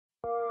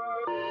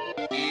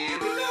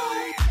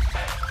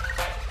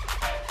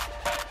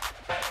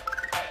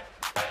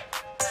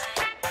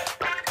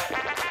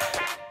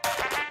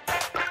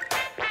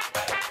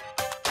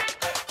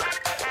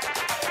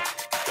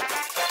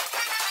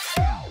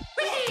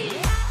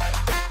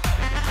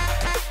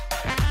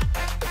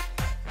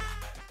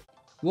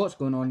What's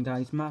going on,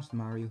 guys? Master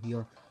Mario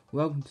here.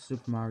 Welcome to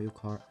Super Mario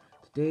Kart.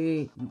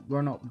 Today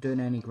we're not doing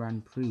any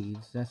Grand Prix.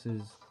 This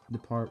is the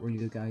part where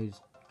you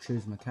guys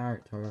choose my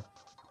character.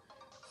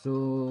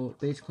 So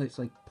basically it's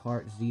like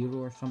part 0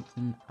 or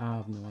something. I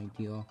have no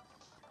idea.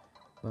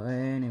 But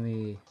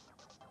anyway,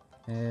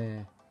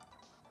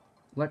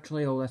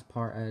 literally all this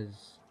part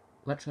is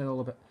literally all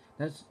of it.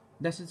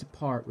 This is the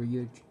part where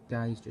you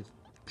guys just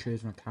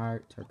choose my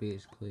character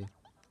basically,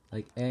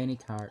 like any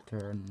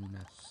character on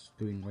this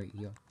screen right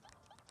here.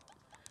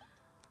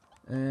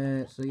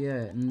 So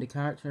yeah, and the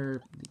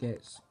character that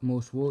gets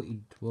most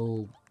voted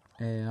will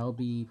I'll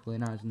be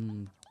playing as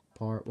in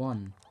part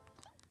 1.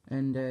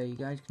 And you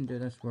guys can do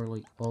this for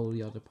like all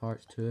the other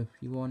parts too if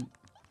you want.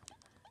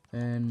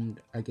 And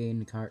again,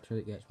 the character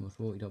that gets most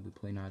voted I'll be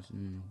playing as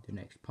in the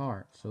next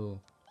part. So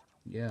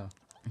yeah,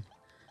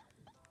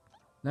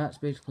 that's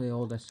basically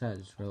all this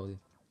is really.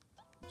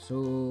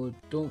 So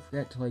don't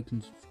forget to like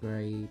and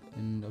subscribe,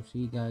 and I'll see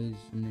you guys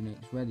in the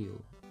next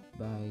video.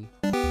 Bye.